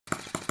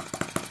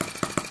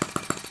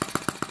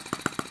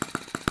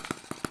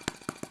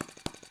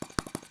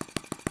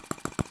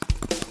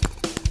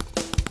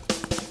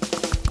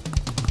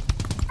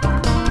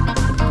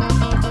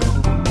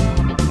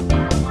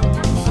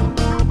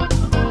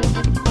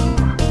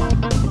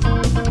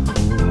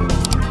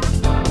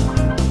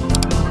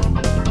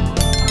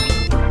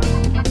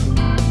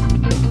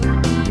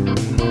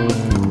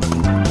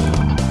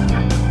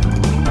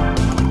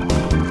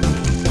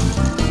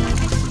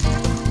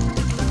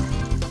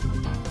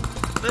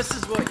This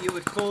is what you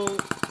would call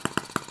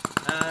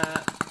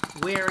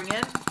wearing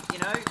in. You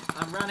know,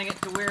 I'm running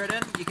it to wear it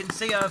in. You can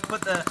see I've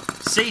put the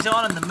seat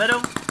on in the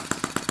middle,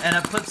 and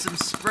I put some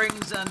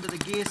springs under the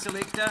gear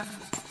selector.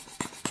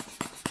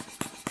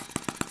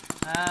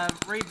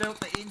 Rebuilt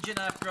the engine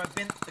after I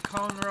bent the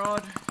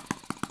conrod,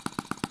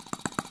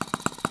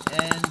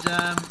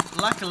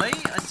 and luckily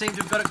I seem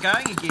to have got it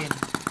going again.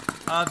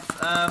 I've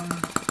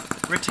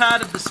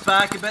retarded the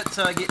spark a bit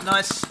so I get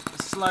nice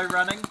slow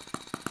running.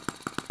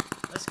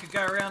 This could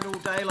go around all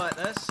day like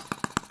this.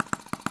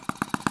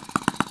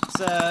 It's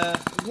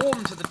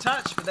warm to the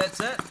touch, but that's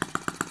it.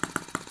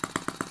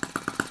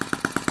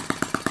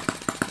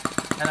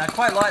 And I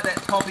quite like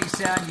that poppy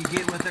sound you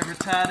get with a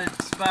retarded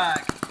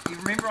spark. You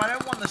remember, I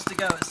don't want this to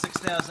go at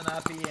 6,000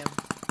 RPM.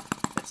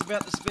 That's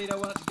about the speed I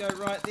want it to go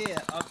right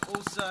there. I've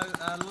also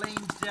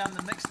leaned down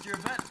the mixture a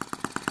bit.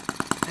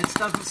 It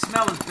doesn't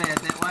smell as bad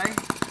that way.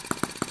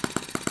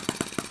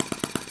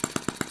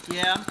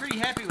 Yeah, I'm pretty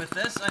happy with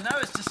this. I know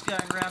it's just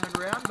going round and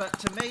round, but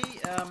to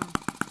me,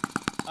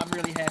 I'm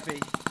really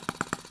happy.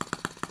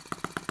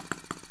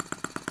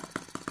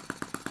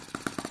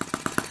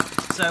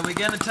 So we're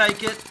going to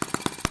take it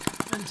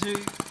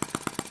into,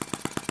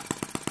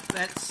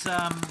 that's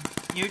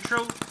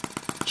neutral,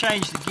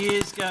 change the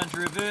gears, go into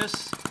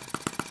reverse.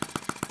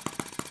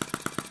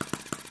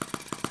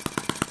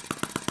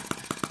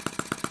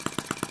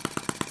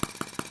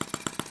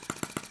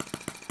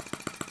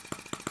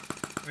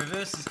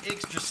 Reverse is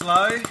extra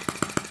slow.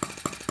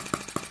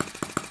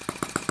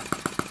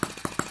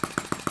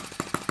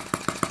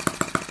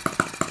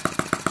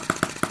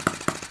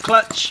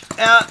 Clutch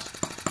out.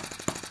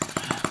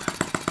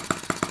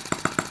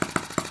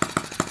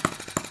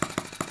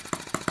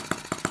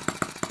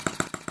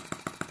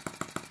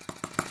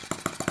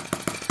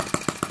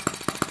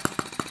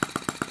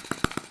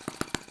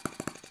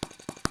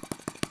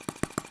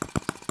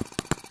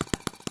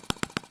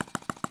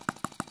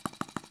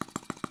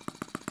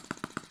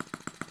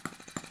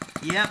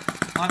 Yep,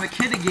 I'm a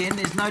kid again,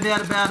 there's no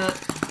doubt about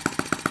it.